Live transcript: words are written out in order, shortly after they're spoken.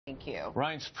Thank you.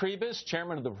 Reince Priebus,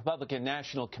 chairman of the Republican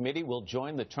National Committee, will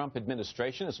join the Trump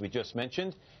administration, as we just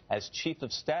mentioned, as chief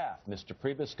of staff. Mr.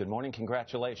 Priebus, good morning.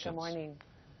 Congratulations. Good morning.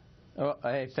 Oh,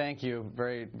 hey, thank you.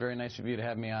 Very, very nice of you to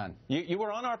have me on. You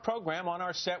were on our program, on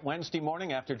our set Wednesday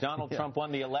morning after Donald Trump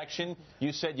won the election.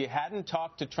 You said you hadn't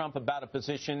talked to Trump about a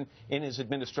position in his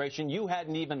administration. You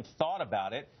hadn't even thought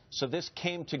about it. So this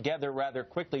came together rather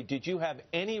quickly. Did you have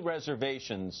any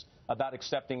reservations about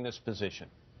accepting this position?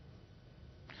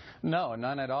 No,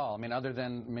 none at all. I mean, other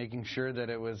than making sure that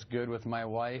it was good with my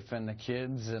wife and the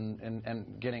kids and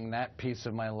getting that piece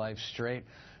of my life straight.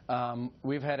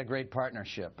 We've had a great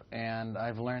partnership, and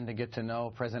I've learned to get to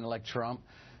know President-elect Trump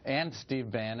and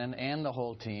Steve Bannon and the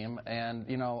whole team. And,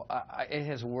 you know, it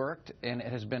has worked, and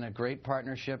it has been a great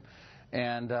partnership.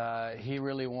 And he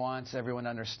really wants everyone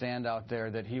to understand out there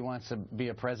that he wants to be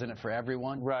a president for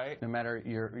everyone. Right. No matter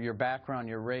your background,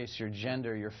 your race, your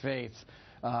gender, your faith.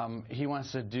 He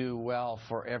wants to do well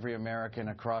for every American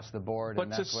across the board,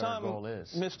 and that's what our goal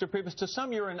is. Mr. Priebus, to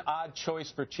some, you're an odd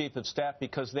choice for chief of staff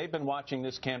because they've been watching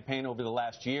this campaign over the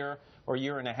last year or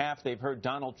year and a half. They've heard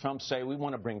Donald Trump say, we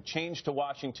want to bring change to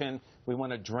Washington. We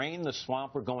want to drain the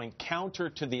swamp. We're going counter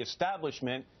to the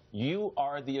establishment. You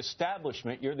are the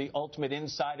establishment. You're the ultimate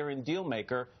insider and deal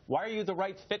maker. Why are you the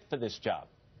right fit for this job?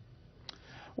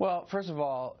 Well, first of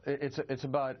all, it's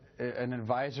about an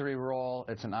advisory role,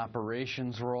 it's an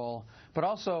operations role, but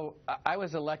also I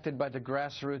was elected by the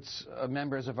grassroots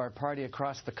members of our party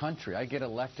across the country. I get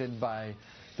elected by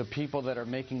the people that are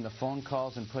making the phone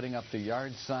calls and putting up the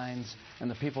yard signs and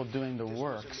the people doing the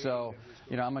work. So,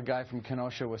 you know, I'm a guy from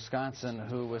Kenosha, Wisconsin,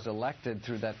 who was elected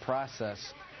through that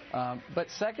process. But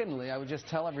secondly, I would just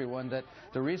tell everyone that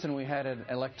the reason we had an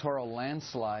electoral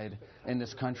landslide in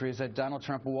this country is that Donald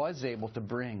Trump was able to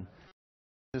bring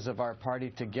of our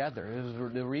party together. It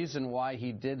was the reason why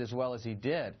he did as well as he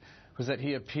did was that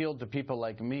he appealed to people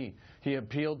like me. He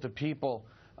appealed to people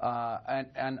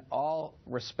and all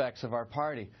respects of our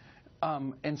party.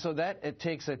 And so that it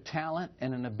takes a talent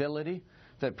and an ability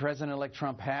that President-elect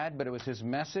Trump had, but it was his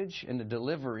message and the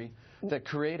delivery that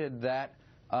created that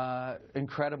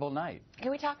incredible night. Can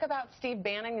we talk about Steve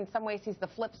Bannon? In some ways, he's the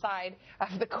flip side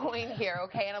of the coin here,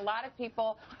 okay? And a lot of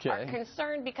people are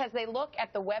concerned because they look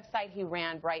at the website he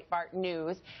ran, Breitbart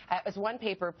News. As one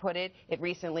paper put it, it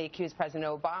recently accused President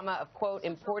Obama of, quote,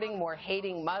 importing more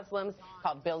hating Muslims,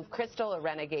 called Bill Kristol a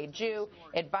renegade Jew,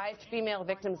 advised female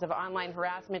victims of online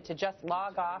harassment to just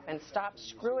log off and stop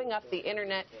screwing up the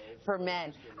Internet for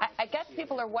men. I guess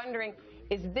people are wondering,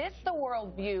 is this the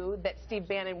worldview that Steve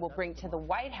Bannon will bring to the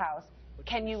White House?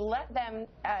 Can you let them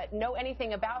know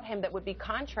anything about him that would be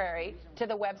contrary to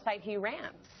the website he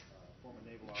ran?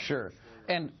 Sure.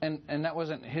 And that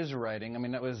wasn't his writing. I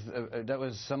mean, that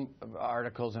was some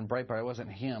articles in Breitbart. It wasn't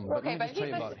him. But okay, let me just tell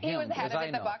you about him. He was the head of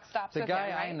it. The buck stops with him,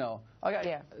 right? I know. Okay,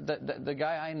 yeah. The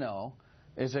guy I know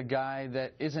is a guy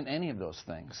that isn't any of those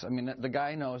things. I mean, the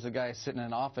guy I know is a guy sitting in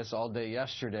an office all day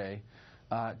yesterday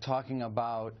talking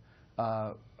about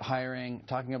hiring,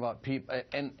 talking about people,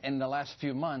 and in the last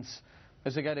few months,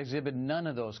 is a guy that exhibited none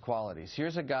of those qualities.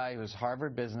 Here's a guy who's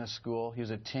Harvard Business School. He was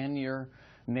a 10-year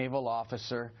naval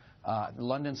officer,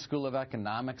 London School of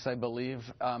Economics, I believe.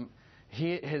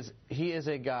 He is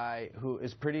a guy who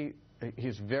is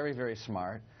he's very, very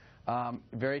smart,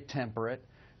 very temperate,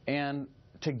 and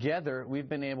together we've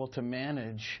been able to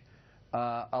manage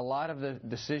a lot of the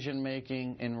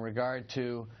decision-making in regard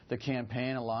to the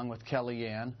campaign along with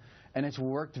Kellyanne. And it's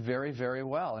worked very, very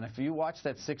well. And if you watched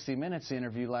that 60 Minutes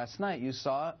interview last night, you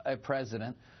saw a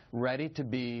president ready to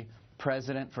be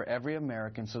president for every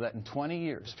American so that in 20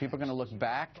 years, people are going to look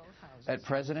back at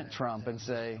President Trump and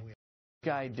say, this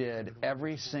guy did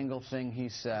every single thing he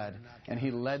said, and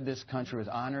he led this country with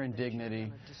honor and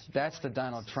dignity. That's the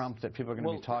Donald Trump that people are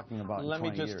going to be talking about in 20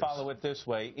 years. Let me just follow it this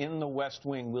way. In the West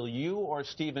Wing, will you or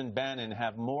Stephen Bannon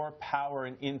have more power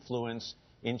and influence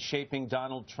in shaping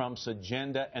Donald Trump's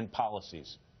agenda and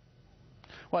policies?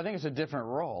 Well, I think it's a different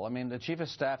role. I mean, the chief of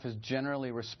staff is generally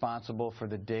responsible for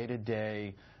the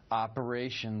day-to-day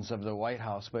operations of the White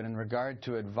House, but in regard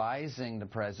to advising the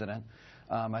president,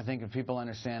 I think if people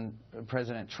understand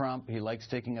President Trump, he likes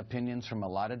taking opinions from a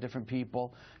lot of different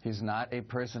people. He's not a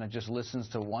person that just listens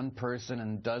to one person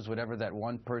and does whatever that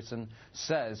one person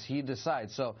says. He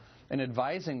decides. So in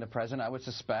advising the president, I would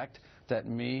suspect that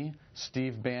me,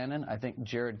 Steve Bannon, I think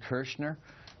Jared Kushner,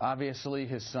 obviously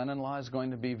his son-in-law is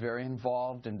going to be very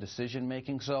involved in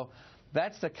decision-making. So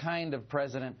that's the kind of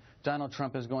president Donald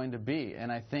Trump is going to be.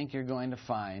 And I think you're going to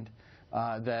find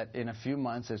that in a few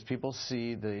months, as people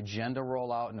see the agenda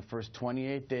roll out in the first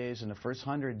 28 days and the first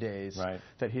 100 days,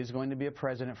 that he's going to be a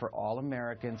president for all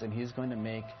Americans, and he's going to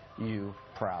make you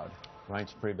proud.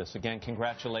 Reince Priebus, again,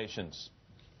 congratulations.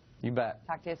 You bet.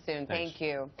 Talk to you soon. Thanks. Thank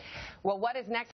you. Well, what is next?